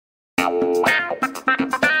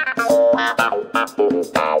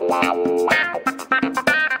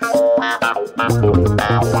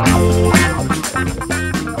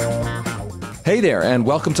Hey there, and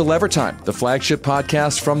welcome to Lever Time, the flagship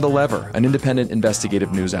podcast from The Lever, an independent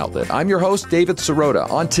investigative news outlet. I'm your host, David Sirota.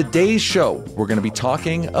 On today's show, we're going to be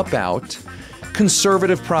talking about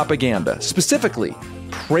conservative propaganda, specifically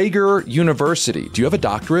Prager University. Do you have a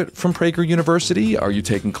doctorate from Prager University? Are you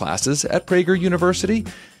taking classes at Prager University?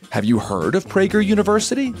 Have you heard of Prager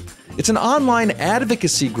University? It's an online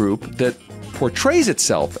advocacy group that portrays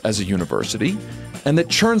itself as a university and that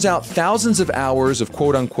churns out thousands of hours of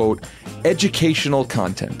quote-unquote educational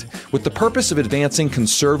content with the purpose of advancing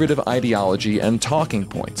conservative ideology and talking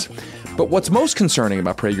points. But what's most concerning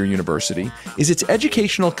about Prager University is its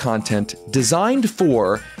educational content designed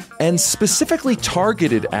for and specifically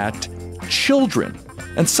targeted at children.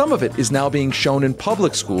 And some of it is now being shown in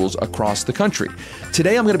public schools across the country.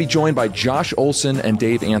 Today, I'm going to be joined by Josh Olson and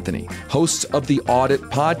Dave Anthony, hosts of the Audit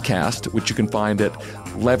podcast, which you can find at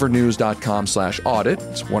levernews.com/audit.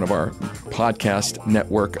 It's one of our podcast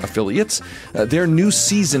network affiliates. Their new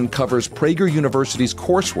season covers Prager University's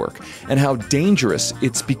coursework and how dangerous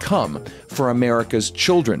it's become for America's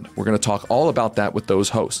children. We're going to talk all about that with those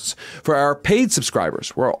hosts. For our paid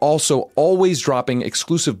subscribers, we're also always dropping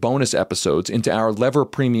exclusive bonus episodes into our Lever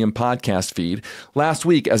Premium podcast feed. Last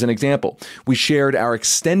week, as an example, we shared our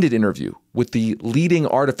extended interview with the leading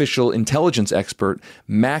artificial intelligence expert,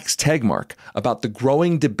 Max Tegmark, about the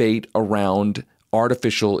growing debate around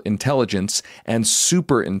artificial intelligence and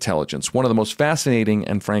superintelligence, one of the most fascinating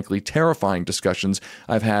and frankly terrifying discussions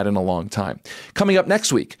I've had in a long time. Coming up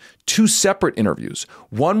next week, two separate interviews,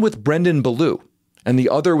 one with Brendan Ballou and the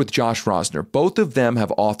other with Josh Rosner. Both of them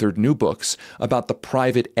have authored new books about the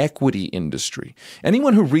private equity industry.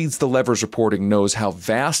 Anyone who reads the Lever's reporting knows how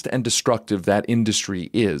vast and destructive that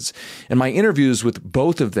industry is. And my interviews with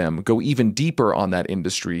both of them go even deeper on that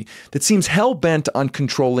industry that seems hell-bent on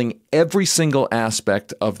controlling every single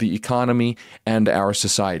aspect of the economy and our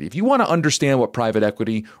society. If you want to understand what private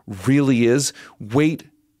equity really is, wait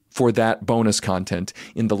for that bonus content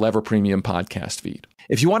in the Lever Premium podcast feed.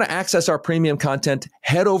 If you want to access our premium content,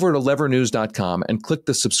 head over to levernews.com and click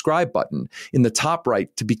the subscribe button in the top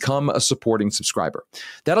right to become a supporting subscriber.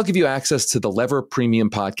 That'll give you access to the Lever Premium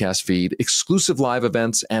podcast feed, exclusive live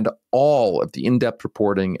events, and all of the in-depth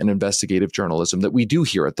reporting and investigative journalism that we do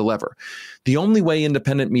here at The Lever. The only way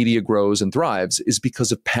independent media grows and thrives is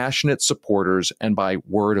because of passionate supporters and by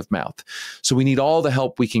word of mouth. So we need all the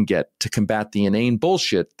help we can get to combat the inane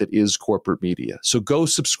bullshit that is corporate media. So go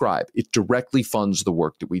subscribe. It directly funds the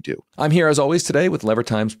work that we do. I'm here as always today with Lever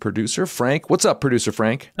Times producer Frank. What's up, producer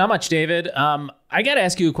Frank? Not much, David. I got to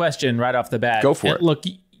ask you a question right off the bat. Go for it. Look,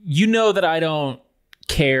 you know that I don't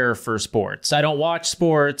care for sports. I don't watch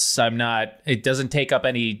sports. It doesn't take up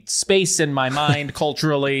any space in my mind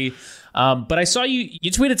culturally. But I saw you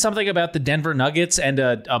tweeted something about the Denver Nuggets and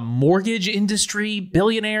a mortgage industry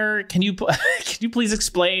billionaire. Can you please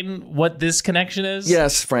explain what this connection is?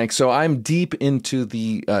 Yes, Frank. So I'm deep into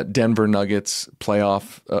the Denver Nuggets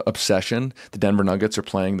playoff obsession. The Denver Nuggets are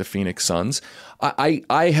playing the Phoenix Suns.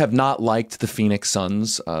 I have not liked the Phoenix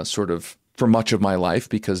Suns sort of for much of my life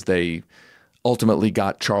because they ultimately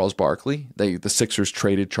got Charles Barkley. The Sixers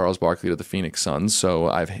traded Charles Barkley to the Phoenix Suns. So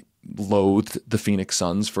I've loathed the Phoenix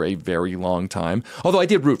Suns for a very long time. Although I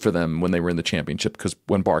did root for them when they were in the championship because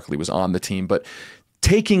when Barkley was on the team. But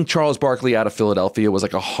taking Charles Barkley out of Philadelphia was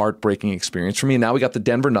like a heartbreaking experience for me. And now we got the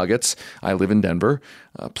Denver Nuggets. I live in Denver,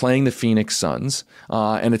 playing the Phoenix Suns.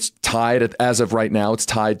 And it's tied, as of right now, it's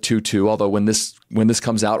tied 2-2. Although when this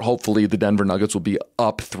comes out, hopefully the Denver Nuggets will be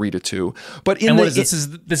up 3-2. But this is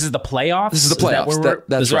the playoffs? This is the playoffs.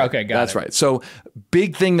 That's right. Okay, got it. That's right. So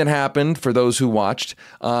big thing that happened for those who watched,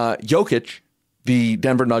 Jokic, the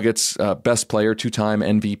Denver Nuggets best player, two-time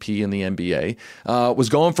MVP in the NBA, was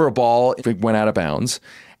going for a ball. It went out of bounds.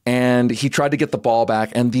 And he tried to get the ball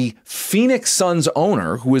back. And the Phoenix Suns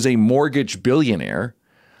owner, who is a mortgage billionaire,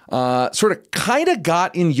 sort of kind of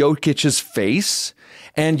got in Jokic's face.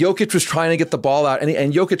 And Jokic was trying to get the ball out.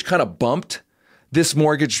 And Jokic kind of bumped this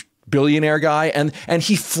mortgage billionaire guy, and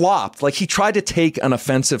he flopped. Like, he tried to take an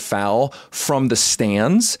offensive foul from the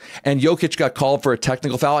stands, and Jokic got called for a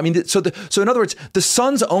technical foul. I mean, so in other words, the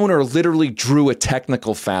Suns owner literally drew a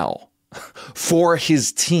technical foul for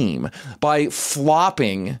his team by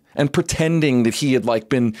flopping and pretending that he had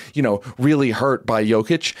been, really hurt by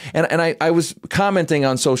Jokic. And I was commenting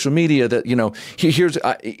on social media that,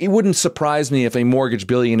 it wouldn't surprise me if a mortgage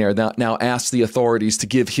billionaire now asked the authorities to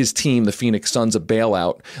give his team, the Phoenix Suns, a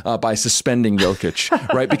bailout by suspending Jokic,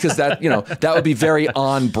 right? Because that would be very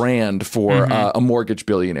on brand for a mortgage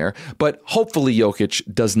billionaire. But hopefully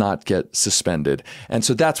Jokic does not get suspended. And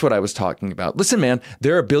so that's what I was talking about. Listen, man,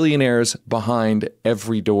 there are billionaires behind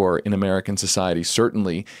every door in American society,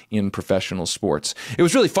 certainly in professional sports. It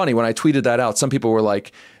was really funny when I tweeted that out. Some people were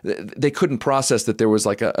like, they couldn't process that there was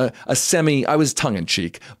a semi, I was tongue in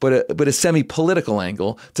cheek, but a semi-political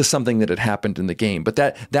angle to something that had happened in the game. But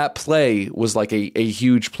that play was like a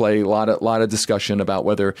huge play, a lot of discussion about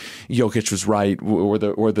whether Jokic was right or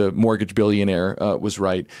the mortgage billionaire was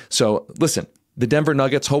right. So listen, the Denver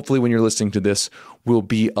Nuggets, hopefully when you're listening to this, will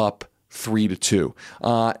be up 3-2.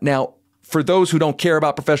 Now, for those who don't care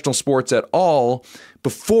about professional sports at all,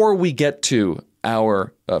 before we get to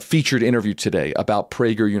our featured interview today about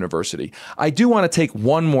Prager University, I do want to take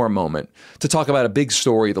one more moment to talk about a big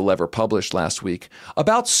story The Lever published last week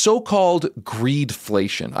about so-called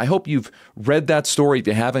greedflation. I hope you've read that story. If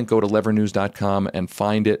you haven't, go to levernews.com and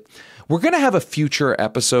find it. We're going to have a future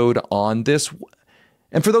episode on this.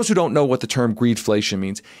 And for those who don't know what the term greedflation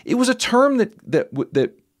means, it was a term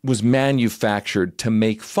that was manufactured to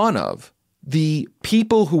make fun of the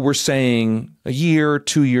people who were saying a year,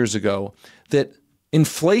 2 years ago that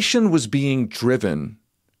inflation was being driven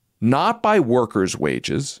not by workers'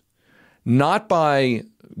 wages, not by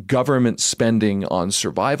government spending on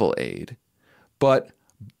survival aid, but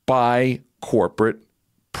by corporate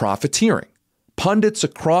profiteering. Pundits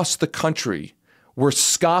across the country were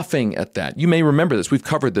scoffing at that. You may remember this. We've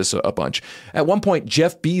covered this a bunch. At one point,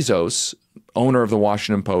 Jeff Bezos, owner of the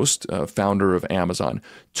Washington Post, founder of Amazon,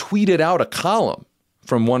 tweeted out a column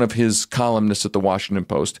from one of his columnists at the Washington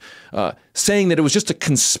Post saying that it was just a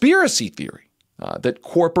conspiracy theory, that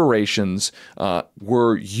corporations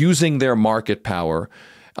were using their market power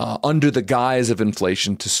under the guise of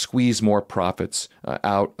inflation to squeeze more profits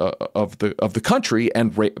out of the country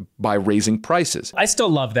and by raising prices. I still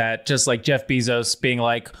love that. Just like Jeff Bezos being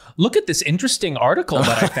like, look at this interesting article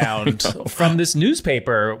that I found from this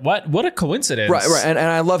newspaper. What a coincidence. Right. And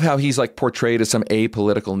I love how he's portrayed as some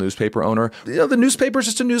apolitical newspaper owner. The newspaper is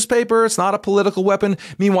just a newspaper. It's not a political weapon.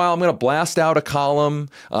 Meanwhile, I'm going to blast out a column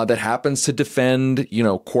that happens to defend,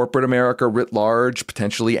 corporate America writ large,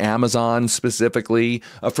 potentially Amazon specifically,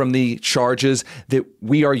 from the charges that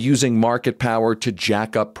we are using market power to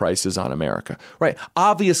jack up prices on America, right?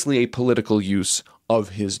 Obviously a political use of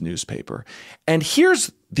his newspaper. And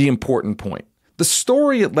here's the important point. The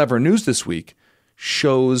story at Lever News this week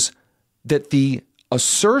shows that the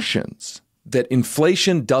assertions that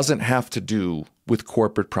inflation doesn't have to do with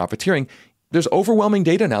corporate profiteering, there's overwhelming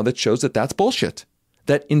data now that shows that that's bullshit.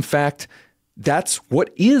 That in fact, that's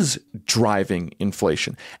what is driving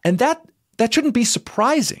inflation. And that shouldn't be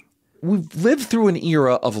surprising. We've lived through an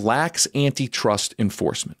era of lax antitrust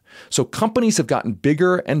enforcement. So companies have gotten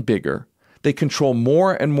bigger and bigger. They control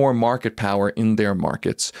more and more market power in their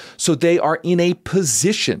markets. So they are in a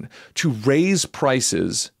position to raise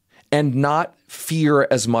prices and not fear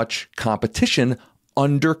as much competition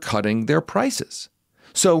undercutting their prices.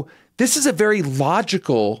 So this is a very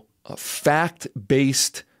logical,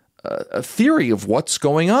 fact-based a theory of what's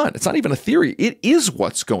going on. It's not even a theory. It is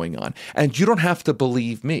what's going on. And you don't have to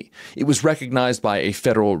believe me. It was recognized by a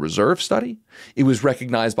Federal Reserve study. It was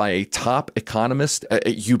recognized by a top economist at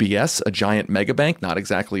UBS, a giant megabank, not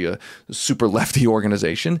exactly a super lefty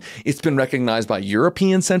organization. It's been recognized by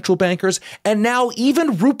European central bankers and now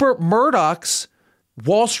even Rupert Murdoch's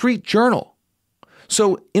Wall Street Journal.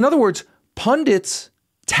 So in other words, pundits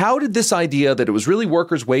touted this idea that it was really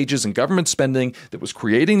workers' wages and government spending that was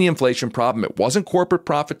creating the inflation problem. It wasn't corporate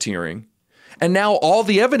profiteering. And now all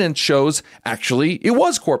the evidence shows actually it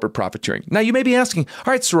was corporate profiteering. Now you may be asking,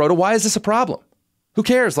 all right, Sirota, why is this a problem? Who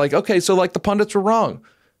cares? Okay, so the pundits were wrong.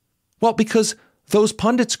 Well, because those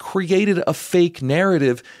pundits created a fake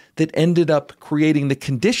narrative that ended up creating the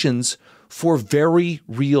conditions for very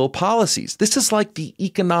real policies. This is like the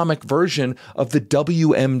economic version of the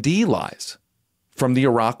WMD lies from the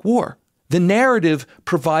Iraq War. The narrative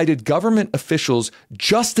provided government officials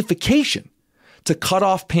justification to cut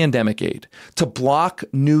off pandemic aid, to block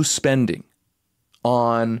new spending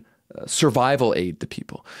on survival aid to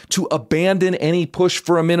people, to abandon any push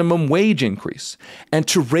for a minimum wage increase, and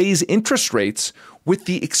to raise interest rates with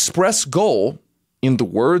the express goal, in the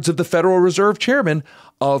words of the Federal Reserve Chairman,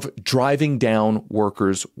 of driving down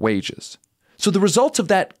workers' wages. So the result of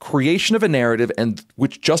that creation of a narrative and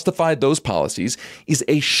which justified those policies is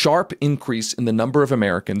a sharp increase in the number of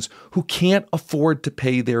Americans who can't afford to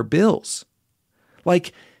pay their bills.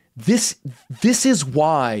 Like this is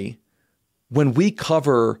why when we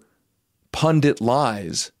cover pundit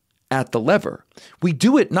lies at the lever, we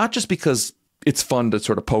do it not just because it's fun to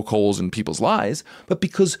sort of poke holes in people's lies, but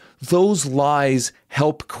because those lies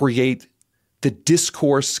help create the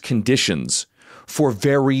discourse conditions for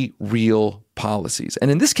very real policies.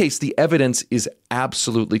 And in this case, the evidence is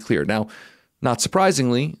absolutely clear. Now, not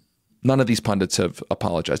surprisingly, none of these pundits have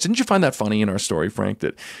apologized. Didn't you find that funny in our story, Frank,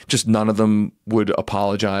 that just none of them would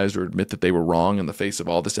apologize or admit that they were wrong in the face of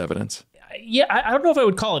all this evidence? Yeah, I don't know if I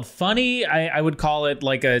would call it funny. I would call it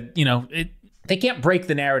like they can't break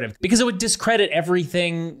the narrative because it would discredit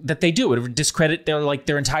everything that they do. It would discredit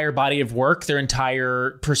their entire body of work, their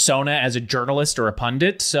entire persona as a journalist or a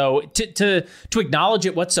pundit. So to acknowledge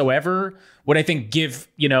it whatsoever would, I think, give,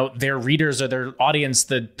 their readers or their audience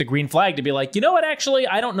the green flag to be like, you know what, actually,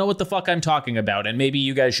 I don't know what the fuck I'm talking about. And maybe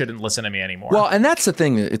you guys shouldn't listen to me anymore. Well, and that's the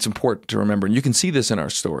thing that it's important to remember. And you can see this in our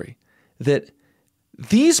story, that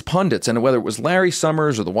these pundits, and whether it was Larry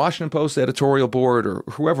Summers or the Washington Post editorial board or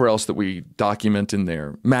whoever else that we document in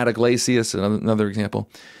there, Matt Iglesias, another example,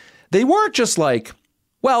 they weren't just like,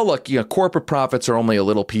 well, look, corporate profits are only a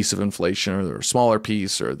little piece of inflation, or they're a smaller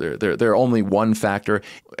piece, or they're only one factor.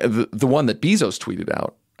 The one that Bezos tweeted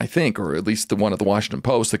out, I think, or at least the one at the Washington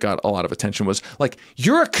Post that got a lot of attention was like,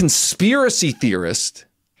 you're a conspiracy theorist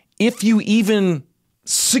if you even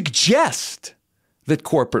suggest that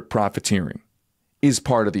corporate profiteering is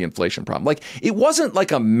part of the inflation problem. Like, it wasn't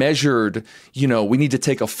like a measured, we need to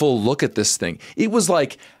take a full look at this thing. It was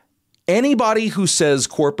like anybody who says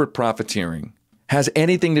corporate profiteering has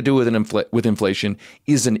anything to do with inflation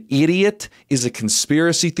is an idiot, is a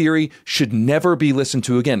conspiracy theory, should never be listened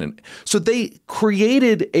to again. And so they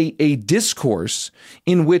created a discourse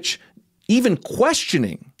in which even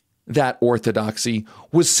questioning that orthodoxy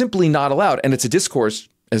was simply not allowed. And it's a discourse,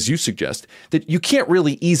 as you suggest, that you can't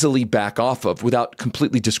really easily back off of without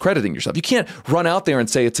completely discrediting yourself. You can't run out there and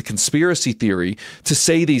say it's a conspiracy theory to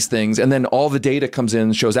say these things, and then all the data comes in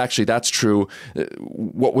and shows actually that's true.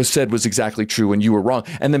 What was said was exactly true and you were wrong.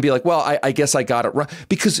 And then be like, well, I guess I got it wrong.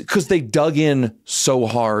 Because they dug in so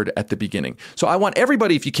hard at the beginning. So I want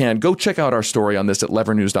everybody, if you can, go check out our story on this at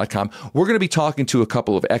levernews.com. We're going to be talking to a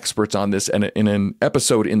couple of experts on this and in an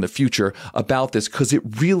episode in the future about this, because it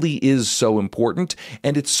really is so important.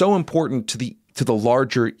 And it's so important to the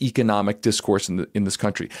larger economic discourse in this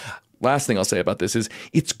country. Last thing I'll say about this is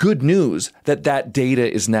it's good news that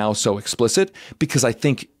data is now so explicit, because I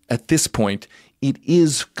think at this point it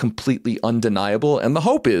is completely undeniable. And the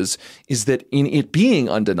hope is that in it being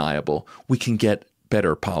undeniable, we can get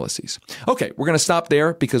better policies. Okay, we're going to stop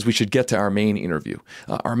there because we should get to our main interview.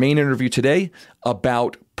 Our main interview today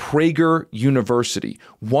about Prager University,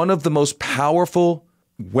 one of the most powerful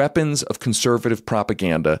weapons of conservative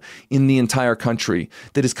propaganda in the entire country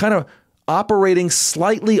that is kind of operating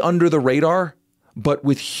slightly under the radar, but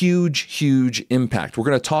with huge, huge impact. We're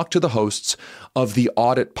going to talk to the hosts of the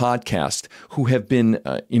Audit podcast who have been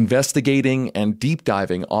investigating and deep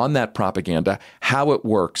diving on that propaganda, how it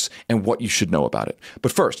works, and what you should know about it.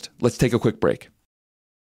 But first, let's take a quick break.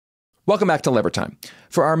 Welcome back to Lever Time.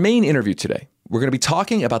 For our main interview today, we're going to be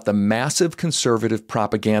talking about the massive conservative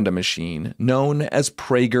propaganda machine known as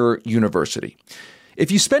Prager University. If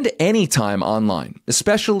you spend any time online,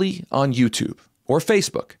 especially on YouTube or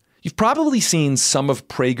Facebook, you've probably seen some of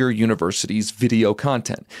Prager University's video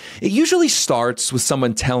content. It usually starts with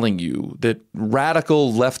someone telling you that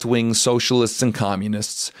radical left-wing socialists and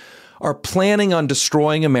communists are planning on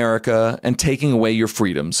destroying America and taking away your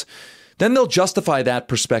freedoms. Then they'll justify that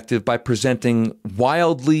perspective by presenting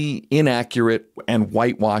wildly inaccurate and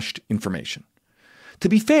whitewashed information. To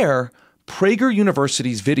be fair, Prager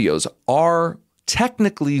University's videos are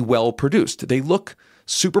technically well produced. They look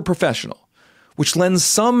super professional, which lends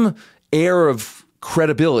some air of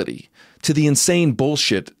credibility to the insane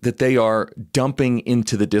bullshit that they are dumping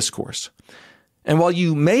into the discourse. And while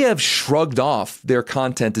you may have shrugged off their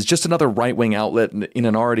content as just another right-wing outlet in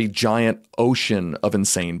an already giant ocean of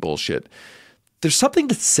insane bullshit, there's something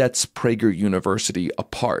that sets Prager University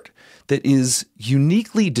apart that is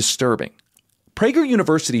uniquely disturbing. Prager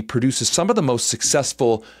University produces some of the most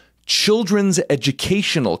successful children's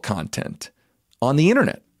educational content on the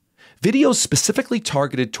internet. Videos specifically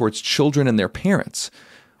targeted towards children and their parents,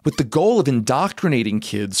 with the goal of indoctrinating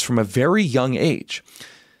kids from a very young age.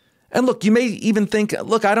 And look, you may even think,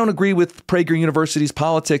 look, I don't agree with Prager University's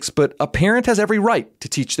politics, but a parent has every right to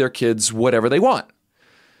teach their kids whatever they want.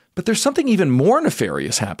 But there's something even more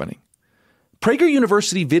nefarious happening. Prager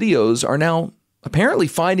University videos are now apparently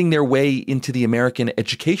finding their way into the American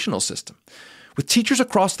educational system, with teachers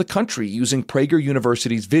across the country using Prager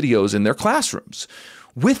University's videos in their classrooms,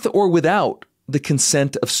 with or without the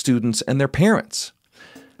consent of students and their parents.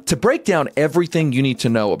 To break down everything you need to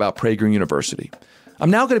know about Prager University, I'm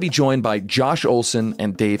now going to be joined by Josh Olson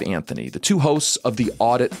and Dave Anthony, the two hosts of the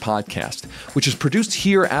Audit podcast, which is produced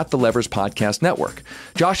here at the Levers Podcast Network.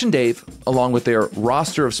 Josh and Dave, along with their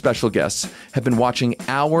roster of special guests, have been watching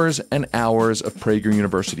hours and hours of Prager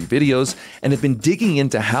University videos and have been digging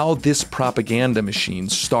into how this propaganda machine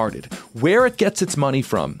started, where it gets its money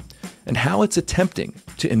from, and how it's attempting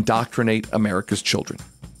to indoctrinate America's children.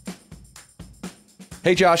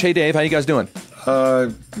 Hey, Josh. Hey, Dave. How you guys doing?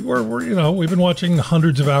 We've been watching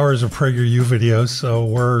hundreds of hours of PragerU videos, so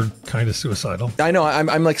we're kind of suicidal. I know.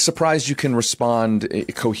 I'm like surprised you can respond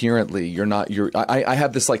coherently. I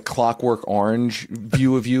have this like Clockwork Orange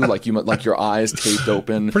view of you, like your eyes taped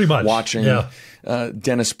open, pretty much watching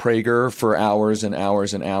Dennis Prager for hours and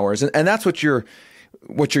hours and hours, and that's what you're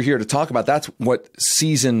here to talk about. That's what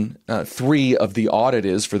season 3 of The Audit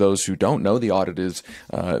is. For those who don't know, The Audit is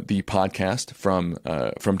the podcast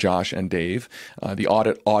from Josh and Dave. The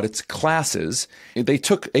Audit audits classes. They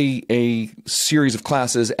took a series of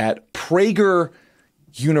classes at Prager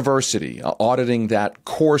University, auditing that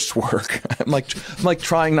coursework. I'm like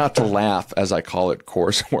trying not to laugh as I call it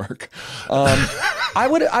coursework.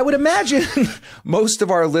 I would imagine most of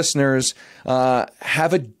our listeners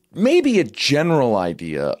have maybe a general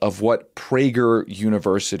idea of what Prager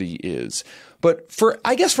University is. But for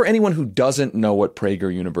anyone who doesn't know what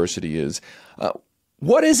Prager University is,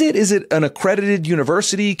 what is it? Is it an accredited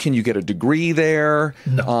university? Can you get a degree there?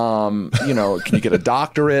 No. Can you get a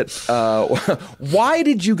doctorate? Why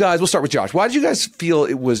did you guys, we'll start with Josh. Why did you guys feel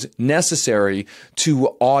it was necessary to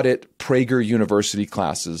audit Prager University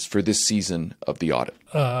classes for this season of The Audit?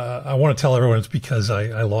 I want to tell everyone it's because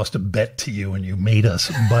I lost a bet to you and you made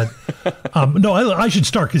us. But no, I should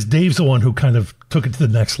start because Dave's the one who kind of took it to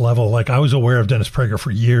the next level. Like, I was aware of Dennis Prager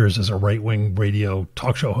for years as a right-wing radio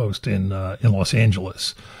talk show host in Los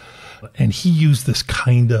Angeles. And he used this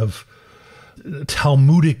kind of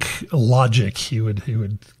Talmudic logic, he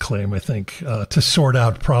would claim, I think, to sort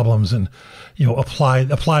out problems and, apply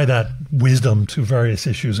that wisdom to various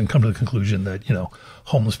issues and come to the conclusion that,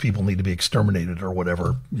 homeless people need to be exterminated or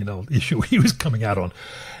whatever, issue he was coming out on.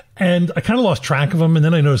 And I kind of lost track of him. And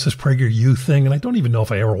then I noticed this PragerU thing, and I don't even know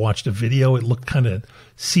if I ever watched a video. It looked kind of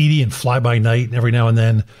seedy and fly by night. And every now and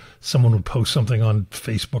then someone would post something on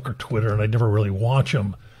Facebook or Twitter, and I'd never really watch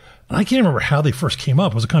them. And I can't remember how they first came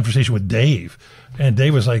up. It was a conversation with Dave. And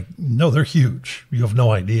Dave was like, no, they're huge. You have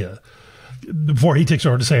no idea. Before he takes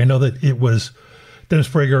over to say, I know that it was Dennis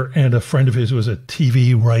Prager and a friend of his who was a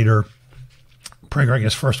TV writer. Prager, I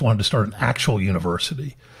guess, first wanted to start an actual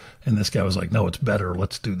university. And this guy was like, no, it's better.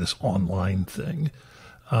 Let's do this online thing.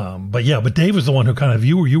 But Dave was the one who kind of,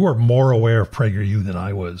 you were more aware of PragerU than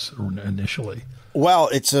I was initially. Well,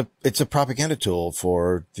 it's a propaganda tool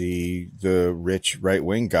for the rich right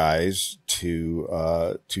wing guys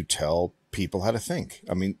to tell people how to think.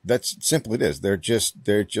 I mean, that's simply it is. They're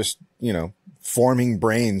just forming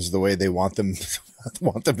brains the way they want them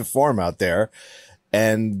to form out there.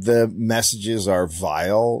 And the messages are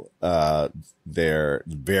vile. They're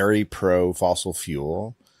very pro fossil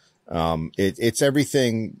fuel. It's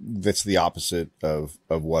everything that's the opposite of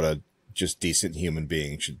what a just decent human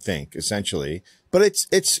being should think, essentially. But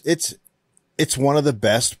it's one of the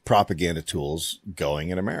best propaganda tools going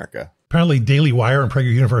in America. Apparently, Daily Wire and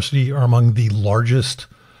Prager University are among the largest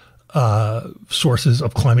sources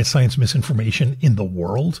of climate science misinformation in the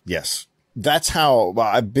world. Yes. That's how,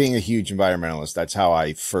 being a huge environmentalist, that's how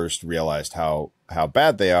I first realized how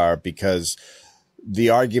bad they are, because the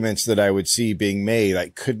arguments that I would see being made, I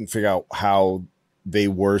couldn't figure out how they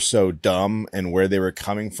were so dumb and where they were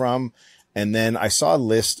coming from. And then I saw a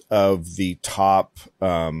list of the top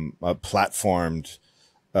platformed,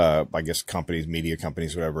 I guess, companies, media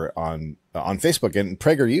companies, whatever, on Facebook, and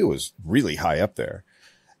PragerU was really high up there.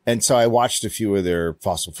 And so I watched a few of their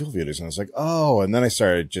fossil fuel videos, and I was like, oh, and then I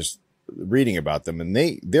started just reading about them, and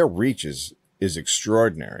their reach is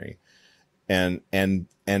extraordinary. And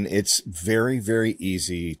it's very, very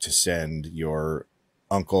easy to send your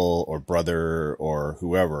uncle or brother or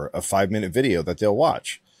whoever a 5-minute video that they'll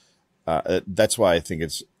watch. That's why I think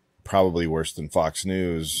it's probably worse than Fox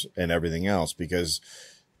News and everything else, because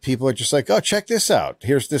people are just like, oh, check this out.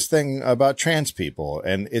 Here's this thing about trans people.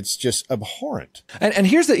 And it's just abhorrent. And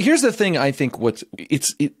here's the thing. I think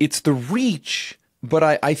it's the reach But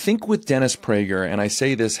I think with Dennis Prager, and I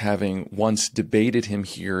say this having once debated him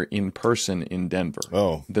here in person in Denver.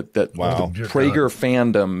 Oh, that wow. The Prager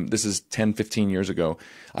fandom, this is 10, 15 years ago.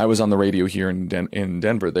 I was on the radio here in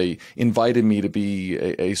Denver. They invited me to be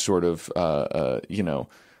a sort of,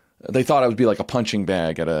 they thought I would be like a punching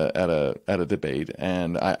bag at a debate,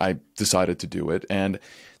 and I decided to do it. And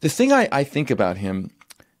the thing I think about him,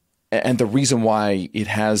 and the reason why it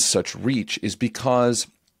has such reach, is because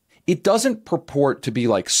it doesn't purport to be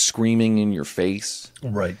like screaming in your face.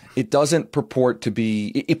 Right. It doesn't purport to be,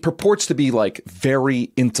 it purports to be like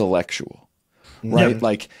very intellectual, right? Yeah.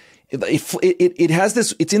 Like it has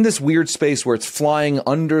this, it's in this weird space where it's flying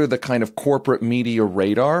under the kind of corporate media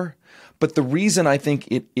radar. But the reason I think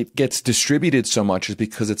it gets distributed so much is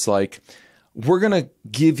because it's like, we're going to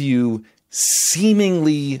give you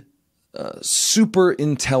seemingly super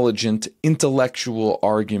intelligent, intellectual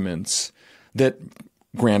arguments that,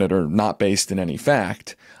 granted, are not based in any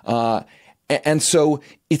fact. And so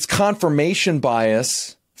it's confirmation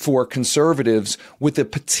bias for conservatives with a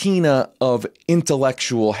patina of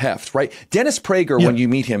intellectual heft, right? Dennis Prager, when you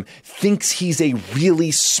meet him, thinks he's a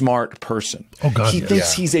really smart person. Oh, God, he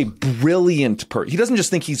thinks he's a brilliant person. He doesn't just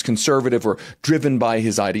think he's conservative or driven by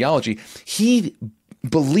his ideology. He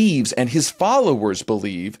believes, and his followers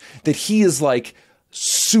believe, that he is like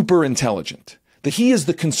super intelligent. That he is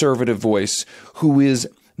the conservative voice who is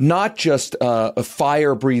not just a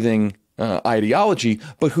fire-breathing ideology,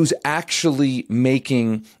 but who's actually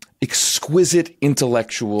making exquisite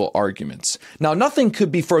intellectual arguments. Now, nothing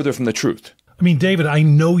could be further from the truth. I mean, David, I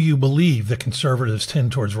know you believe that conservatives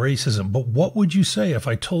tend towards racism, but what would you say if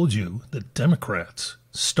I told you that Democrats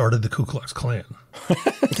started the Ku Klux Klan?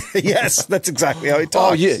 Yes, that's exactly how he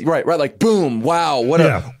talks. Oh, yeah, right. Like, boom, wow, what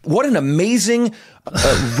an amazing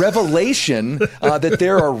revelation that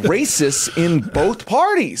there are racists in both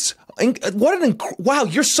parties. Wow,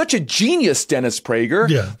 you're such a genius, Dennis Prager.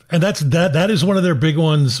 Yeah, and that is one of their big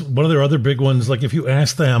ones. One of their other big ones. Like, if you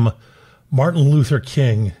ask them, Martin Luther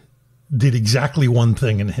King did exactly one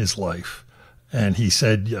thing in his life, and he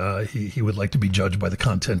said he would like to be judged by the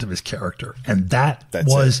content of his character, and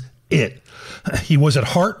that's it. He was at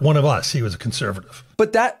heart one of us. He was a conservative.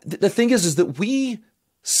 But the thing is that we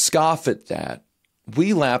scoff at that.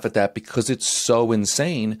 We laugh at that because it's so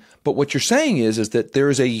insane. But what you're saying is that there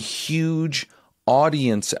is a huge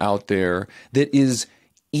audience out there that is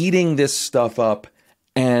eating this stuff up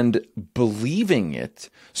and believing it.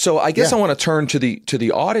 So I guess I want to turn to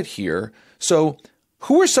the audit here. So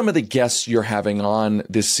who are some of the guests you're having on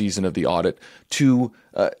this season of the audit to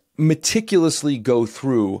meticulously go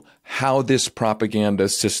through how this propaganda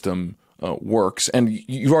system works? And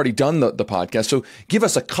you've already done the podcast, so give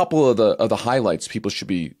us a couple of the highlights people should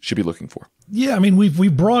be looking for. Yeah, I mean,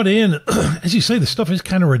 we've brought in, as you say, the stuff is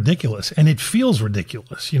kind of ridiculous, and it feels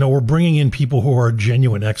ridiculous. You know, we're bringing in people who are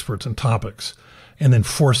genuine experts in topics, and then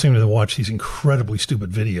forcing them to watch these incredibly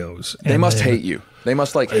stupid videos. They must hate you. They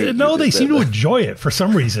must hate you. No, they seem to enjoy it for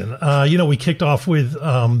some reason. We kicked off with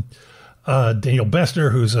Daniel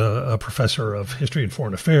Bester, who's a professor of history and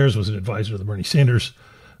foreign affairs, was an advisor to the Bernie Sanders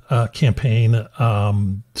campaign,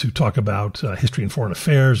 to talk about history and foreign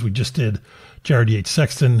affairs. We just did Jared Yates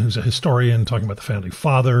Sexton, who's a historian, talking about the founding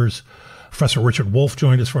fathers. Professor Richard Wolff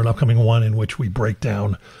joined us for an upcoming one in which we break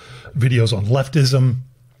down videos on leftism.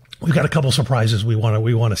 We've got a couple surprises we want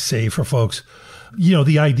to save for folks. You know,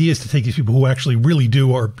 the idea is to take these people who actually really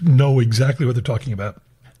do or know exactly what they're talking about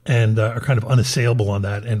and are kind of unassailable on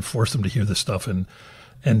that and force them to hear this stuff and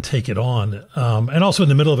take it on. And also in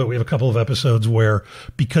the middle of it, we have a couple of episodes where,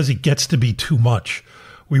 because it gets to be too much,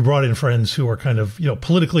 we brought in friends who are kind of,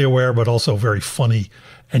 politically aware, but also very funny,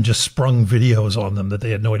 and just sprung videos on them that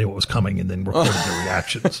they had no idea what was coming and then recorded their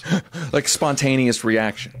reactions. Like spontaneous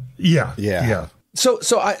reaction. Yeah.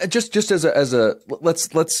 So I just as a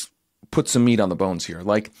let's put some meat on the bones here.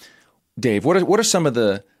 Like, Dave, what are some of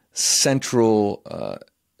the central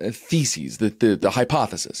theses, the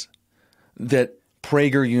hypothesis that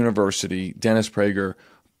Prager University, Dennis Prager,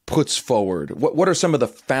 puts forward? What are some of the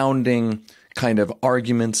founding kind of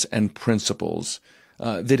arguments and principles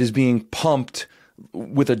that is being pumped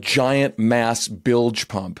with a giant mass bilge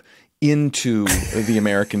pump into the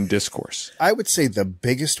American discourse? I would say the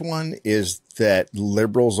biggest one is that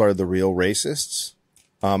liberals are the real racists.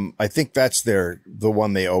 I think that's the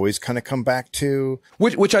one they always kind of come back to.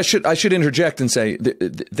 Which I should interject and say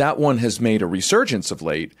that one has made a resurgence of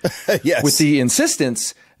late. Yes. With the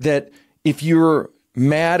insistence that if you're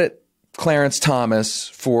mad at Clarence Thomas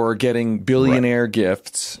for getting billionaire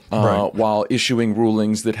gifts while issuing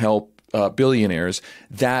rulings that help billionaires,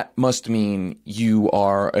 that must mean you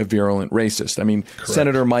are a virulent racist. I mean, correct.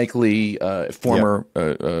 Senator Mike Lee, former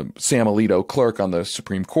Sam Alito clerk on the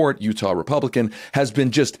Supreme Court, Utah Republican, has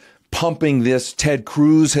been just pumping this. Ted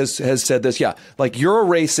Cruz has said this. Yeah, like, you're a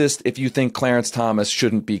racist if you think Clarence Thomas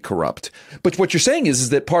shouldn't be corrupt. But what you're saying is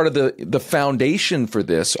that part of the foundation for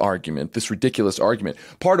this argument, this ridiculous argument,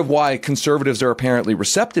 part of why conservatives are apparently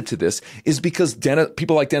receptive to this is because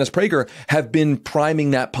people like Dennis Prager have been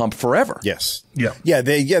priming that pump forever. Yes. Yeah.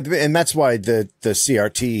 And that's why the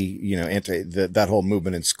CRT, that whole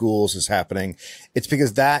movement in schools is happening. It's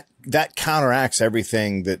because that counteracts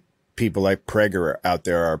everything that people like Prager out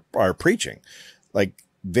there are preaching. Like,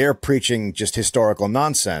 they're preaching just historical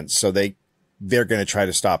nonsense. So they're going to try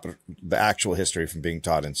to stop the actual history from being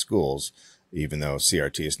taught in schools, even though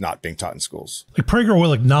CRT is not being taught in schools. Like, Prager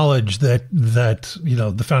will acknowledge that,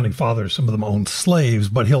 the founding fathers, some of them owned slaves,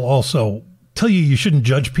 but he'll also tell you shouldn't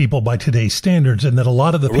judge people by today's standards, and that a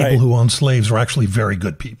lot of the people who owned slaves were actually very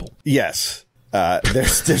good people. Yes.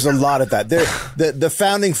 There's a lot of that. The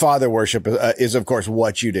founding father worship is of course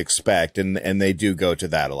what you'd expect, and they do go to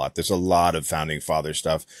that a lot. There's a lot of founding father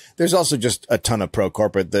stuff. There's also just a ton of pro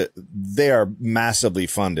corporate that they are massively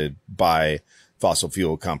funded by fossil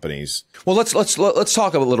fuel companies. Well, let's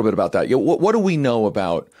talk a little bit about that. What do we know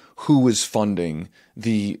about who is funding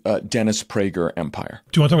the Dennis Prager empire?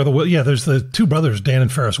 Do you want to talk about there's the two brothers, Dan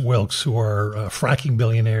and Ferris Wilkes, who are fracking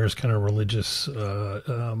billionaires, kind of religious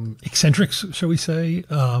eccentrics, shall we say.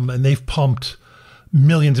 And they've pumped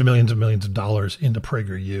millions and millions and millions of dollars into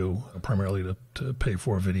PragerU, primarily to pay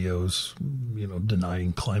for videos,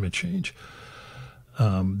 denying climate change.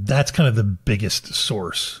 That's kind of the biggest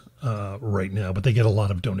source right now, but they get a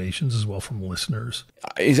lot of donations as well from listeners.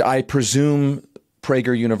 I presume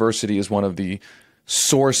Prager University is one of the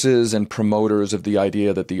sources and promoters of the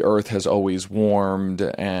idea that the Earth has always warmed,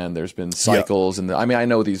 and there's been cycles. And I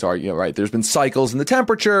know these are, right. There's been cycles in the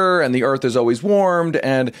temperature, and the Earth has always warmed.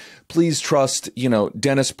 And please trust,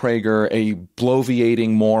 Dennis Prager, a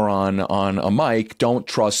bloviating moron on a mic. Don't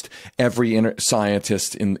trust every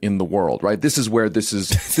scientist in the world, right? This is where this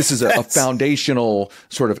is a foundational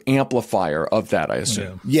sort of amplifier of that, I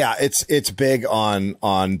assume. Yeah, it's big on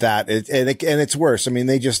that, and it's worse. I mean,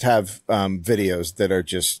 they just have videos that are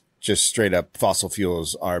just straight up fossil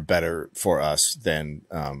fuels are better for us than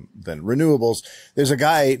renewables. There's a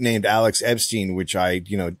guy named Alex Epstein, which I,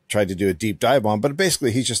 tried to do a deep dive on, but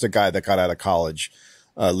basically he's just a guy that got out of college,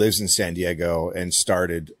 lives in San Diego, and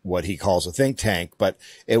started what he calls a think tank. But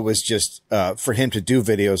it was just, for him to do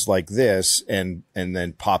videos like this and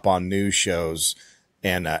then pop on news shows.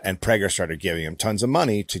 And Prager started giving him tons of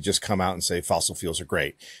money to just come out and say fossil fuels are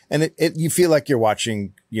great. And you feel like you're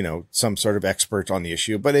watching, some sort of expert on the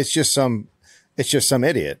issue, but it's just some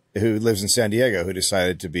idiot who lives in San Diego who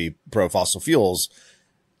decided to be pro fossil fuels.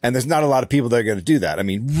 And there's not a lot of people that are going to do that. I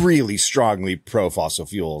mean, really strongly pro fossil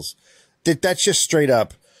fuels. That's just straight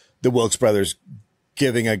up the Wilkes brothers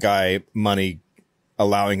giving a guy money,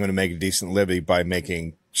 allowing him to make a decent living by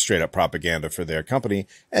making straight up propaganda for their company.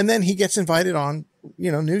 And then he gets invited on,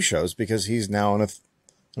 news shows because he's now an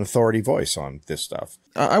authority voice on this stuff.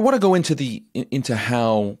 I want to go into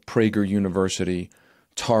how Prager University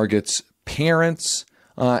targets parents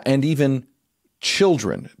and even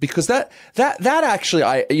children, because that actually,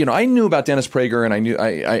 I knew about Dennis Prager, and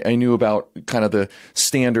I knew about kind of the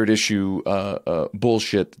standard issue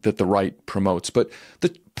bullshit that the right promotes, but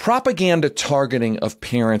the propaganda targeting of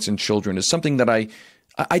parents and children is something that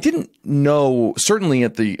I didn't know, certainly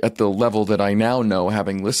at the level that I now know,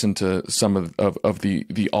 having listened to some of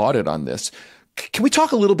the audit on this. Can we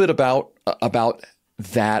talk a little bit about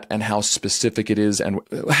that and how specific it is and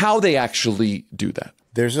how they actually do that?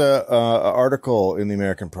 There's a article in the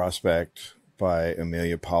American Prospect by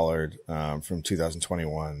Amelia Pollard from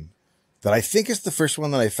 2021 that I think is the first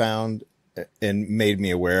one that I found and made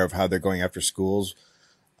me aware of how they're going after schools.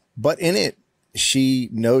 But in it, she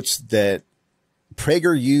notes that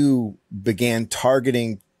PragerU began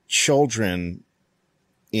targeting children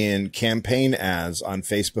in campaign ads on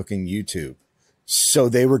Facebook and YouTube. So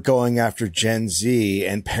they were going after Gen Z,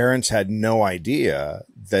 and parents had no idea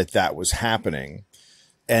that was happening.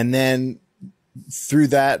 And then through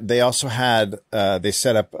that, they also had, they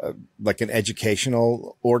set up like an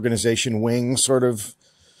educational organization wing sort of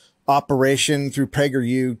operation through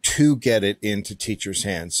PragerU to get it into teachers'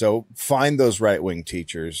 hands. So find those right-wing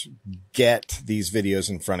teachers, get these videos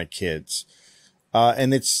in front of kids.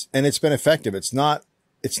 And it's been effective. It's not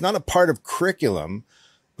a part of curriculum,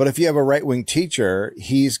 but if you have a right-wing teacher,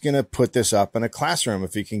 he's going to put this up in a classroom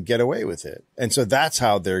if he can get away with it. And so that's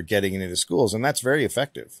how they're getting it into schools. And that's very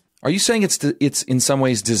effective. Are you saying it's in some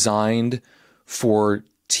ways designed for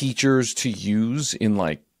teachers to use in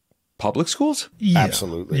like public schools? Yeah.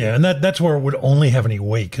 Absolutely. Yeah, and that's where it would only have any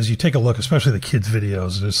weight, because you take a look, especially the kids'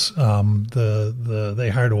 videos. There's they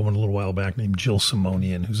hired a woman a little while back named Jill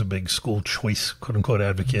Simonian, who's a big school choice quote unquote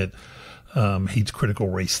advocate, hates critical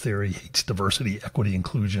race theory, hates diversity, equity,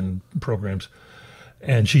 inclusion programs,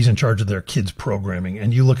 and she's in charge of their kids' programming.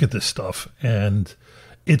 And you look at this stuff, and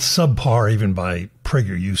it's subpar even by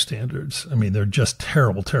PragerU standards. I mean, they're just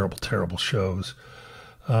terrible, terrible, terrible shows.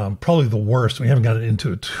 Probably the worst, we haven't gotten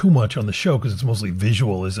into it too much on the show because it's mostly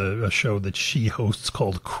visual, is a show that she hosts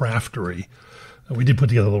called Craftery. We did put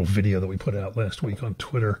together a little video that we put out last week on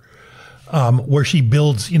Twitter, where she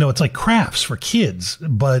builds, it's like crafts for kids,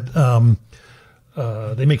 but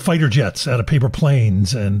they make fighter jets out of paper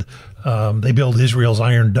planes, and they build Israel's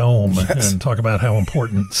Iron Dome and talk about how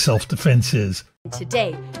important self-defense is.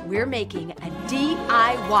 Today, we're making a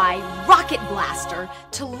DIY rocket blaster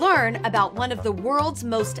to learn about one of the world's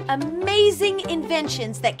most amazing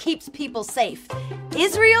inventions that keeps people safe,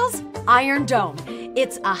 Israel's Iron Dome.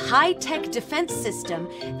 It's a high-tech defense system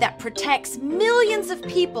that protects millions of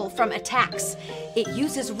people from attacks. It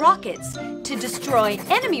uses rockets to destroy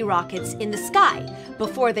enemy rockets in the sky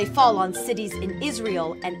before they fall on cities in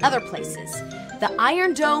Israel and other places. The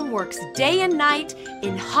Iron Dome works day and night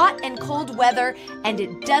in hot and cold weather, and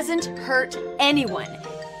it doesn't hurt anyone,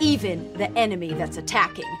 even the enemy that's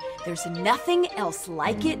attacking. There's nothing else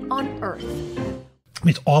like it on Earth. I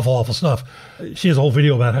mean, it's awful, awful stuff. She has a whole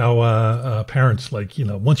video about how parents,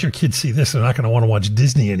 once your kids see this, they're not going to want to watch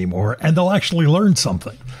Disney anymore, and they'll actually learn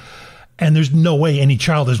something. And there's no way any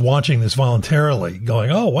child is watching this voluntarily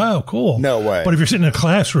going, oh, wow, cool. No way. But if you're sitting in a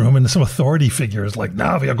classroom and some authority figure is like,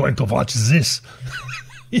 now we are going to watch this,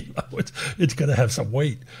 it's going to have some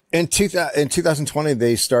weight. In 2020,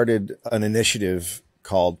 they started an initiative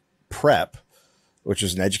called PrEP, which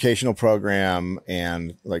is an educational program,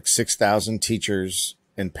 and like 6,000 teachers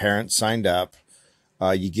and parents signed up.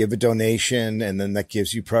 You give a donation, and then that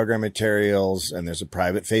gives you program materials, and there's a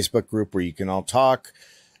private Facebook group where you can all talk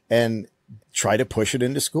and try to push it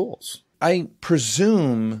into schools. I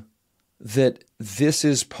presume that this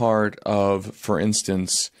is part of, for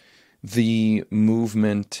instance, the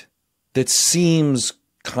movement that seems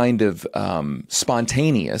kind of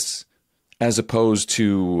spontaneous as opposed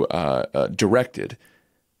to directed.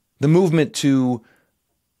 The movement to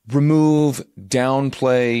remove,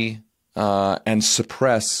 downplay, and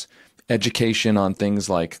suppress education on things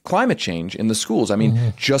like climate change in the schools. I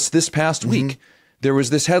mean, just this past week, there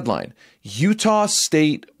was this headline: Utah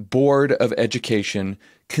State Board of Education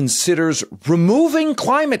considers removing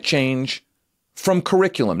climate change from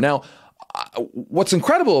curriculum. Now, what's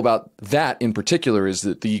incredible about that in particular is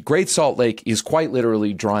that the Great Salt Lake is quite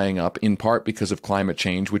literally drying up, in part because of climate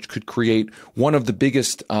change, which could create one of the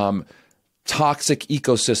biggest toxic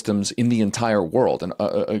ecosystems in the entire world, an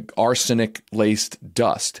arsenic-laced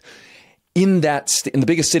dust in the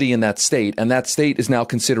biggest city in that state. And that state is now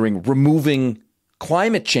considering removing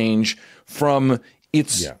climate change from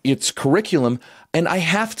its curriculum. And I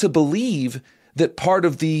have to believe that part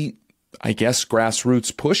of the, I guess,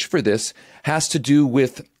 grassroots push for this has to do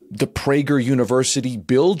with the Prager University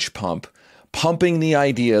bilge pump, pumping the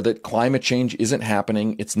idea that climate change isn't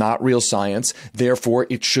happening, it's not real science, therefore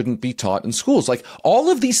it shouldn't be taught in schools. Like,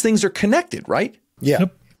 all of these things are connected, right? Yeah.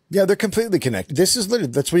 Yep. Yeah, they're completely connected. This is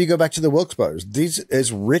literally, that's where you go back to the Wilkes brothers. These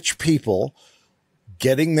is rich people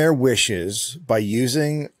getting their wishes by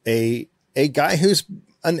using a guy who's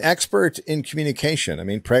an expert in communication. I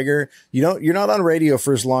mean, Prager, you're not on radio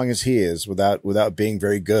for as long as he is without being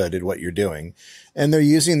very good at what you're doing. And they're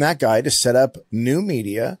using that guy to set up new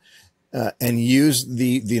media, and use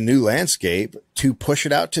the new landscape to push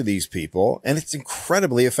it out to these people. And it's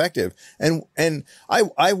incredibly effective. And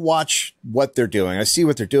I watch what they're doing. I see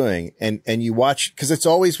what they're doing. And you watch, cause it's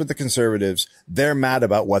always with the conservatives. They're mad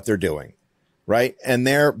about what they're doing. Right. And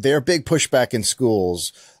their big pushback in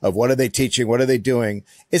schools of what are they teaching? What are they doing?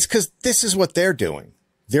 It's because this is what they're doing.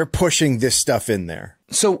 They're pushing this stuff in there.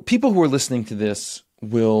 So people who are listening to this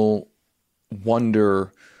will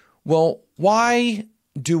wonder, well, why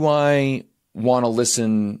do I want to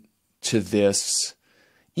listen to this?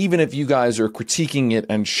 Even if you guys are critiquing it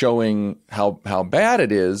and showing how bad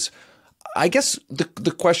it is, I guess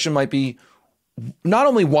the question might be, not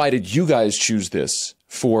only why did you guys choose this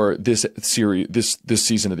for this series, this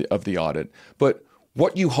season of the audit, but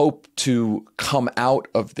what you hope to come out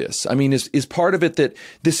of this. I mean, is part of it that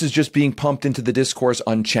this is just being pumped into the discourse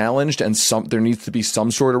unchallenged, and there needs to be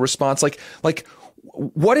some sort of response? Like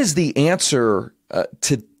what is the answer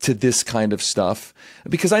to to this kind of stuff?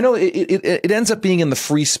 Because I know it ends up being in the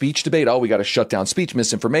free speech debate. Oh, we got to shut down speech,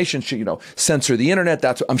 misinformation, censor the internet.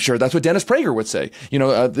 I'm sure that's what Dennis Prager would say.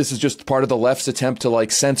 This is just part of the left's attempt to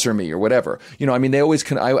like censor me or whatever. They always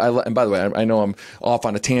can. And by the way, I know I'm off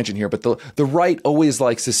on a tangent here, but the right always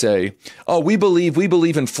likes to say, oh, we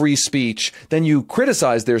believe in free speech. Then you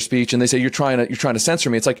criticize their speech and they say you're trying to censor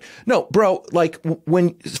me. It's like, no, bro, like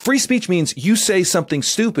when free speech means you say something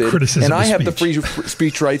stupid and I have the free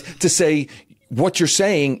speech right to say what you're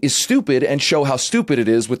saying is stupid and show how stupid it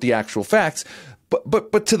is with the actual facts.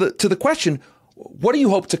 But to the question, what do you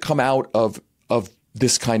hope to come out of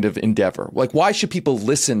this kind of endeavor? Like, why should people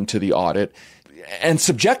listen to the audit and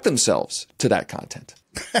subject themselves to that content?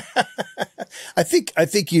 I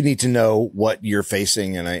think you need to know what you're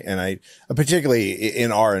facing. And I particularly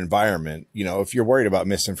in our environment, if you're worried about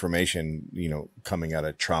misinformation, coming out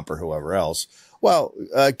of Trump or whoever else, well,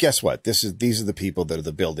 guess what? These are the people that are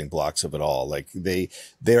the building blocks of it all. Like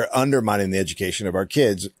they're undermining the education of our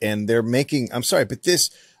kids and they're making, I'm sorry, but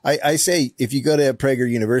I say, if you go to Prager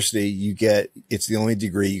University, it's the only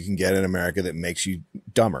degree you can get in America that makes you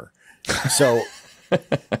dumber. So,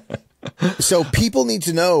 so people need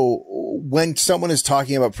to know when someone is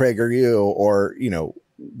talking about PragerU or,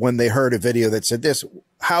 when they heard a video that said this,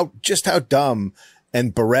 how dumb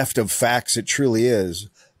and bereft of facts it truly is.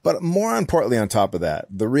 But more importantly, on top of that,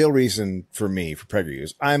 the real reason for me, for PragerU,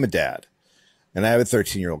 is I'm a dad and I have a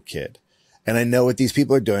 13-year-old kid. And I know what these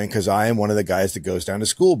people are doing because I am one of the guys that goes down to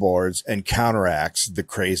school boards and counteracts the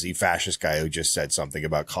crazy fascist guy who just said something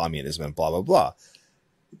about communism and blah, blah, blah.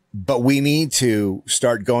 But we need to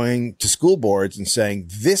start going to school boards and saying,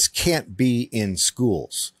 this can't be in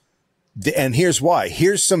schools. And here's why.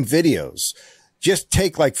 Here's some videos. Just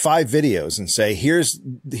take like 5 videos and say, here's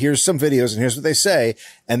some videos and here's what they say.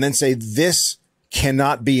 And then say, this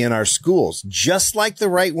cannot be in our schools. Just like the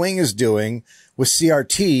right wing is doing with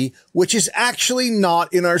CRT, which is actually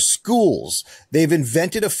not in our schools. They've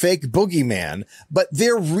invented a fake boogeyman, but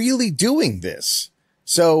they're really doing this.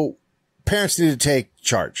 So parents need to take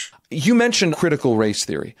charge. You mentioned critical race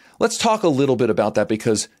theory. Let's talk a little bit about that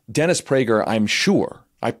because Dennis Prager,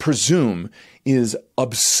 I presume, is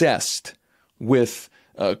obsessed with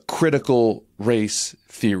critical race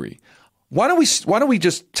theory. Why don't we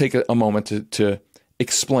just take a moment to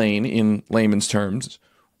explain in layman's terms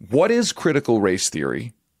what is critical race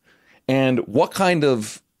theory and what kind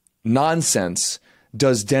of nonsense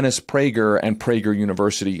does Dennis Prager and Prager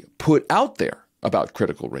University put out there about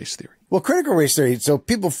critical race theory? Well, critical race theory. So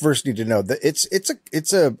people first need to know that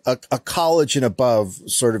it's a college and above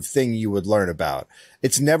sort of thing you would learn about.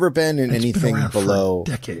 It's never been in anything below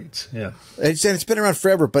decades. Yeah. It's been around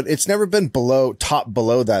forever, but it's never been below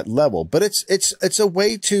that level. But it's a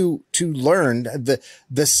way to learn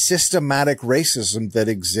the systematic racism that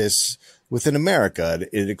exists within America.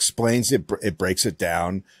 It explains it, it breaks it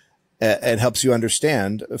down, and helps you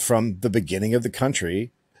understand from the beginning of the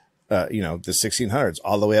country, the 1600s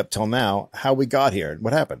all the way up till now, how we got here and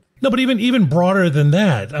what happened. No, but even broader than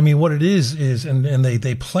that. I mean, what it is, and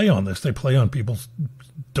they play on this. They play on people's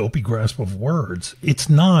dopey grasp of words. It's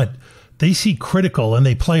not, they see critical and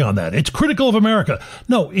they play on that. It's critical of America.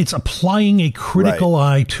 No, it's applying a critical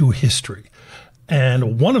eye to history.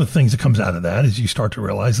 And one of the things that comes out of that is you start to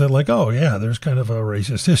realize that, like, oh, yeah, there's kind of a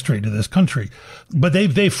racist history to this country. But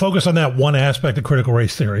they focus on that one aspect of critical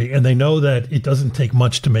race theory, and they know that it doesn't take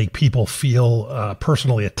much to make people feel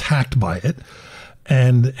personally attacked by it.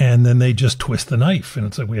 And then they just twist the knife. And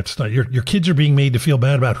it's like, we have to start. Your kids are being made to feel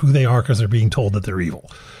bad about who they are because they're being told that they're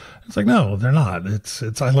evil. It's like, no, they're not.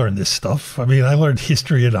 I learned this stuff. I mean, I learned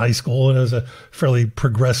history in high school, and it was a fairly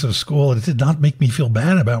progressive school, and it did not make me feel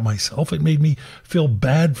bad about myself. It made me feel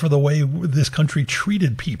bad for the way this country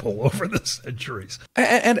treated people over the centuries.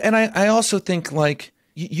 And I also think, like,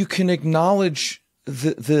 you can acknowledge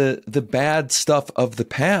the bad stuff of the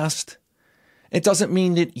past. It doesn't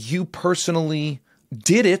mean that you personally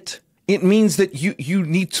did it. It means that you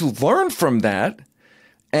need to learn from that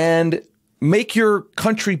and make your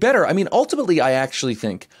country better. I mean, ultimately, I actually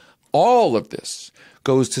think all of this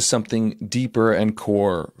goes to something deeper and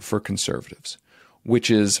core for conservatives, which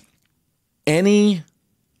is any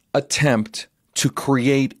attempt to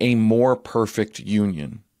create a more perfect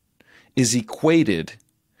union is equated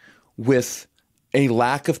with a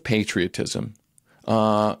lack of patriotism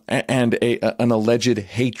and an alleged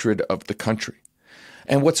hatred of the country.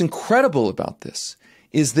 And what's incredible about this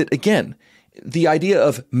is that, again, the idea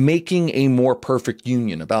of making a more perfect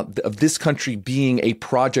union, of this country being a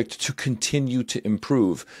project to continue to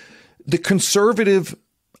improve, the conservative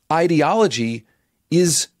ideology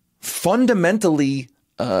is fundamentally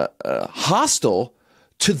hostile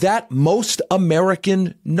to that most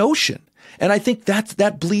American notion. And I think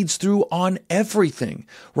that bleeds through on everything,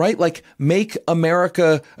 right? Like, make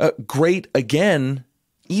America great again.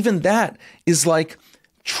 Even that is like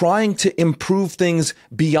trying to improve things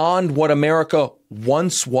beyond what America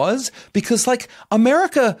once was, because like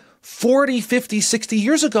America 40, 50, 60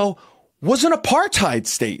 years ago was an apartheid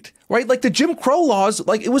state, right? Like the Jim Crow laws,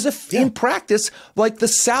 like it was in practice, like the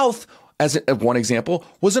South, as one example,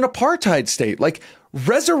 was an apartheid state. Like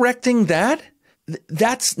resurrecting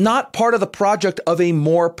that's not part of the project of a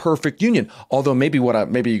more perfect union. Although maybe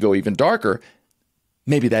you go even darker,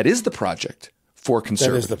 maybe that is the project for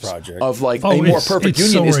conservatives. That is the project. Of like a more perfect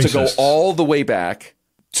union is to go all the way back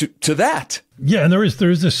to that. Yeah, and there is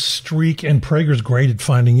this streak, and Prager's great at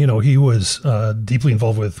finding, he was deeply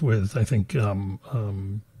involved with I think,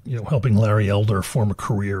 helping Larry Elder form a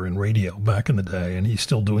career in radio back in the day, and he's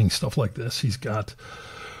still doing stuff like this. He's got,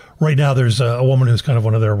 right now there's a woman who's kind of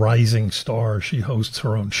one of their rising stars. She hosts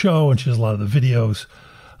her own show, and she does a lot of the videos.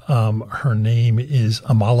 Her name is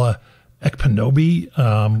Amala Ekpanobi.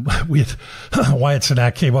 Wyatt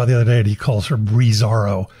Cenac came on the other day and he calls her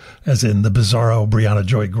Bizarro, as in the bizarro Brianna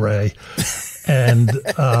Joy Gray. And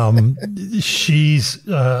she's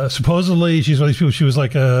supposedly, she's one of these people, she was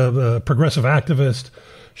like a progressive activist.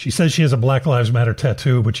 She says she has a Black Lives Matter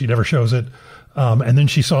tattoo, but she never shows it. And then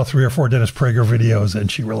she saw 3 or 4 Dennis Prager videos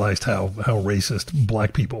and she realized how racist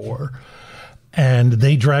black people were. And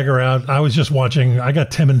they drag her out. I was just watching, I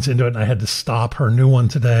got 10 minutes into it and I had to stop. Her new one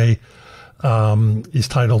today is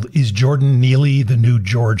titled, "Is Jordan Neely the New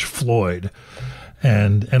George Floyd?"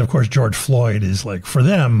 And of course, George Floyd is like, for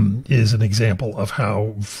them, is an example of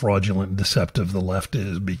how fraudulent and deceptive the left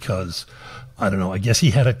is, because, I don't know, I guess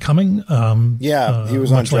he had it coming. He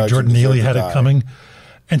was much like Jordan Neely had it coming.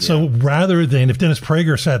 And so rather than, if Dennis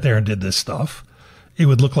Prager sat there and did this stuff, it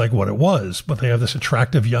would look like what it was. But they have this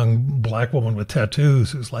attractive young black woman with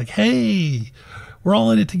tattoos who's like, hey, we're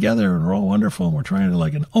all in it together and we're all wonderful. And we're trying to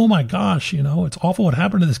like, and oh my gosh, it's awful what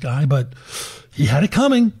happened to this guy, but he had it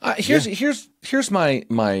coming. Here's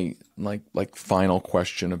my like final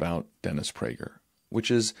question about Dennis Prager,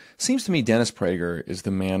 which seems to me Dennis Prager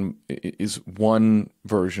is one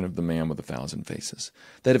version of the man with 1,000 faces.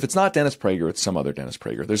 That if it's not Dennis Prager, it's some other Dennis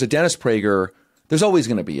Prager. There's a Dennis Prager. There's always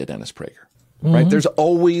going to be a Dennis Prager, right? There's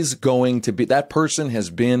always going to be, that person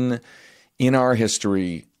has been in our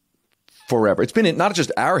history forever. It's been in not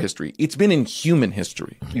just our history, it's been in human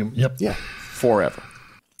history. Yep. Yeah. Forever.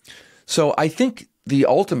 So I think the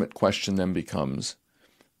ultimate question then becomes,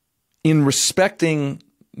 in respecting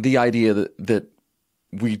the idea that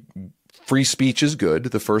free speech is good,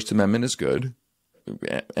 the First Amendment is good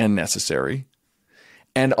and necessary,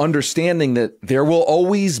 and understanding that there will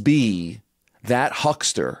always be that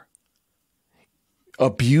huckster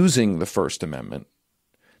abusing the First Amendment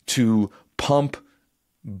to pump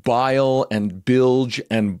bile and bilge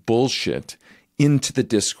and bullshit into the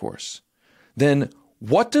discourse, then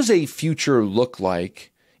what does a future look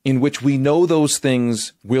like in which we know those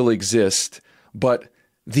things will exist, but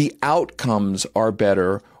the outcomes are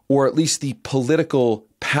better, or at least the political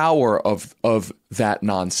power of that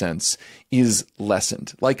nonsense is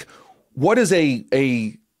lessened? Like, what is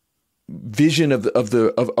a vision of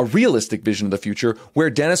a realistic vision of the future where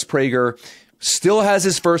Dennis Prager still has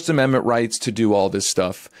his First Amendment rights to do all this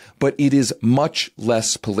stuff, but it is much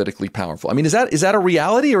less politically powerful? I mean, is that a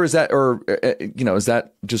reality, or is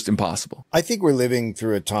that just impossible? I think we're living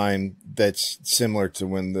through a time that's similar to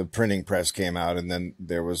when the printing press came out, and then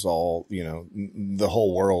there was all, the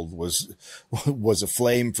whole world was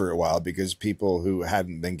aflame for a while because people who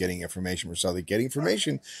hadn't been getting information were suddenly getting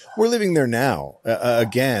information. We're living there now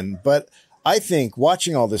again, but I think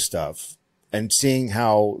watching all this stuff and seeing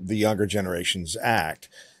how the younger generations act,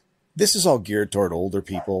 this is all geared toward older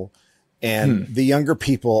people, and the younger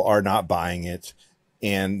people are not buying it.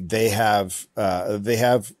 And they have a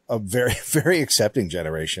very, very accepting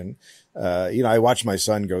generation. I watch my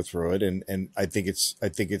son go through it, and I think it's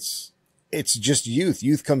just youth.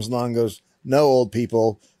 Youth comes along and goes, no, old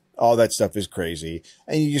people, all that stuff is crazy.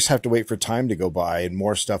 And you just have to wait for time to go by, and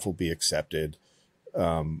more stuff will be accepted,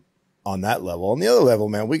 on that level. On the other level,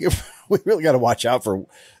 man, we really got to watch out for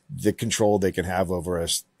the control they can have over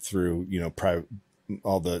us through,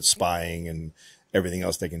 all the spying and everything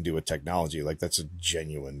else they can do with technology. Like, that's a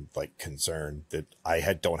genuine concern that I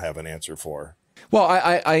don't have an answer for. Well,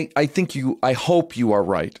 I hope you are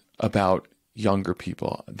right about younger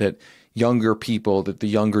people, that the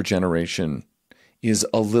younger generation is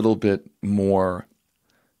a little bit more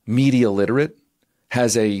media literate,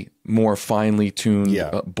 has a more finely tuned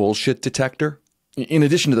bullshit detector, in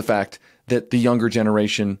addition to the fact that the younger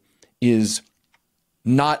generation is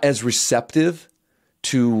not as receptive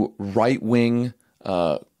to right-wing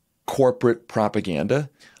corporate propaganda.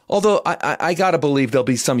 Although I got to believe there'll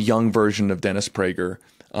be some young version of Dennis Prager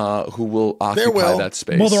who will occupy that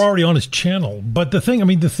space. Well, they're already on his channel. But the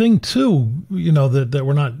thing too, that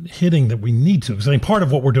we're not hitting that we need to. Because I mean, part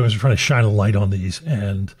of what we're doing is we're trying to shine a light on these.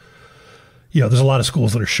 And, there's a lot of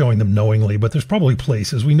schools that are showing them knowingly, but there's probably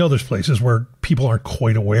places, we know there's places where people aren't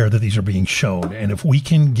quite aware that these are being shown. And if we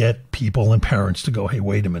can get people and parents to go, hey,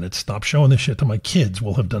 wait a minute, stop showing this shit to my kids,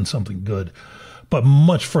 we'll have done something good. But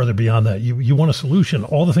much further beyond that, you want a solution.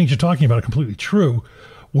 All the things you're talking about are completely true.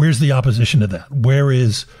 Where's the opposition to that? Where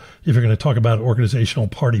is, if you're going to talk about organizational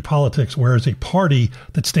party politics, where is a party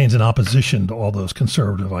that stands in opposition to all those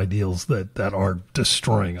conservative ideals that are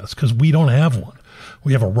destroying us? Because we don't have one.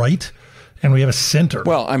 We have a right and we have a center.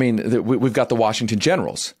 Well, I mean, we've got the Washington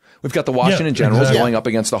Generals. We've got the Washington Generals going up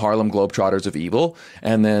against the Harlem Globetrotters of evil.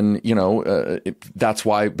 And then, that's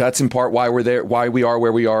in part why we're there, why we are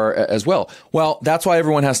where we are as well. Well, that's why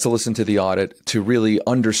everyone has to listen to the audit to really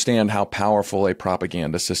understand how powerful a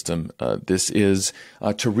propaganda system this is,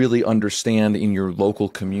 to really understand in your local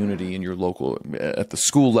community, in your local, at the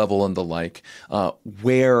school level and the like,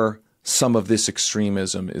 where some of this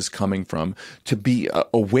extremism is coming from, to be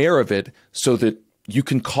aware of it so that you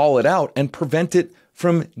can call it out and prevent it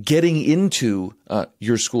from getting into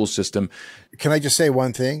your school system. Can I just say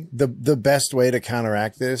one thing? The best way to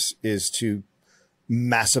counteract this is to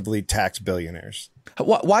massively tax billionaires.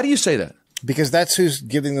 Why do you say that? Because that's who's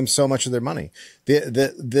giving them so much of their money.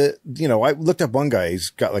 I looked up one guy. He's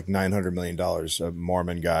got like $900 million, a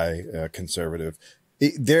Mormon guy, conservative.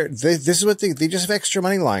 This is what they just have extra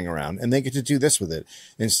money lying around, and they get to do this with it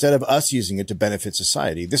instead of us using it to benefit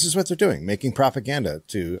society. This is what they're doing, making propaganda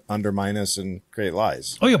to undermine us and create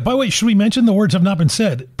lies. Oh yeah. By the way, should we mention, the words have not been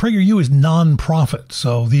said, PragerU is non-profit,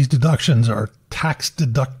 so these deductions are tax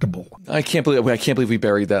deductible. I can't believe we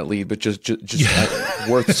buried that lead, but just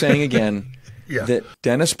worth saying again that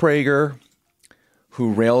Dennis Prager,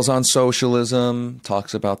 who rails on socialism,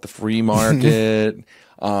 talks about the free market.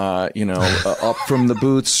 Up from the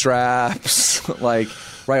bootstraps,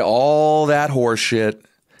 all that horse shit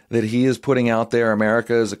that he is putting out there.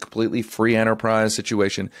 America is a completely free enterprise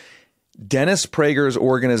situation. Dennis Prager's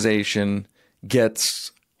organization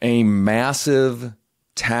gets a massive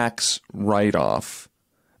tax write-off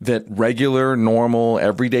that regular, normal,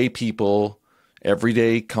 everyday people,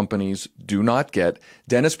 everyday companies do not get.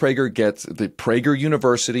 Dennis Prager gets the Prager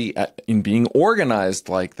University, in being organized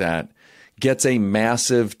like that, gets a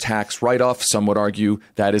massive tax write-off. Some would argue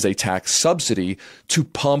that is a tax subsidy to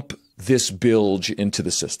pump this bilge into the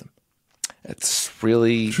system. It's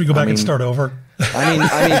really... Should we go back and start over? I mean,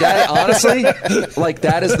 that, honestly,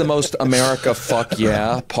 that is the most America fuck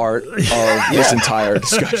yeah part of this entire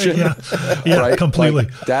discussion. Right? Completely.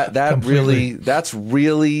 Completely. That's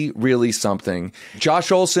really something.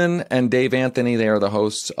 Josh Olson and Dave Anthony, they are the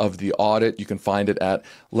hosts of The Audit. You can find it at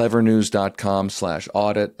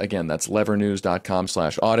levernews.com/audit. Again, that's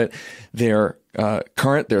levernews.com/audit. Their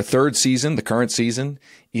third season, the current season,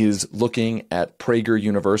 is looking at Prager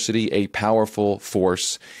University, a powerful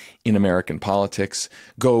force in American politics.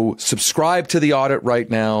 Go subscribe to The Audit right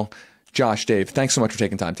now. Josh, Dave, thanks so much for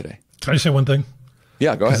taking time today. Can I say one thing?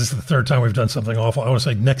 Yeah, go ahead. This is the third time we've done something awful. I want to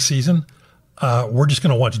say next season, we're just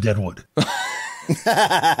going to watch Deadwood. You're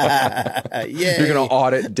going to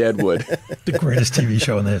audit Deadwood. The greatest TV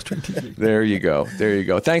show in the history of TV. There you go.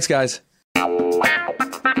 Thanks, guys.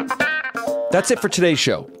 That's it for today's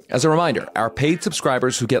show. As a reminder, our paid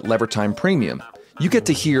subscribers who get Levertime Premium, you get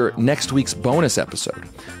to hear next week's bonus episode.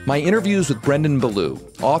 My interviews with Brendan Ballou,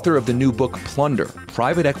 author of the new book Plunder,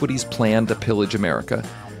 Private Equity's Plan to Pillage America,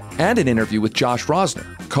 and an interview with Josh Rosner,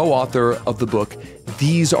 co-author of the book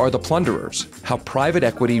These Are the Plunderers, How Private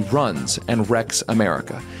Equity Runs and Wrecks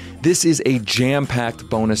America. This is a jam-packed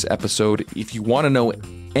bonus episode. If you want to know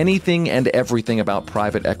anything and everything about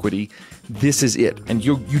private equity, this is it. And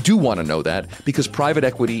you do want to know that because private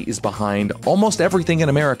equity is behind almost everything in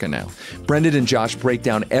America now. Brendan and Josh break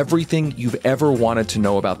down everything you've ever wanted to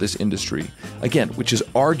know about this industry. Again, which is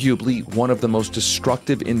arguably one of the most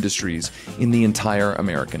destructive industries in the entire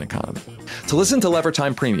American economy. To listen to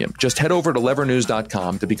Levertime Premium, just head over to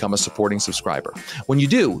levernews.com to become a supporting subscriber. When you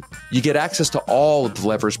do, you get access to all of the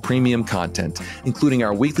Lever's premium content, including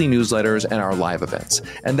our weekly newsletters and our live events.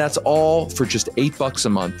 And that's all for just $8 a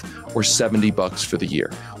month or $70 for the year.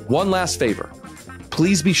 One last favor.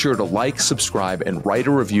 Please be sure to like, subscribe, and write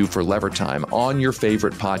a review for Levertime on your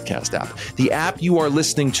favorite podcast app. The app you are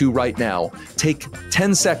listening to right now, take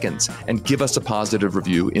 10 seconds and give us a positive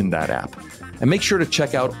review in that app. And make sure to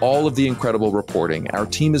check out all of the incredible reporting our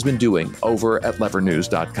team has been doing over at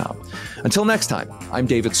levernews.com. Until next time, I'm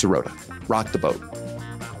David Sirota. Rock the boat.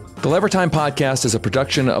 The Lever Time Podcast is a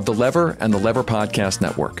production of The Lever and the Lever Podcast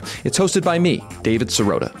Network. It's hosted by me, David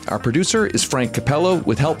Sirota. Our producer is Frank Capello,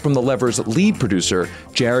 with help from The Lever's lead producer,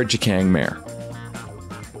 Jared Jakang Mayer.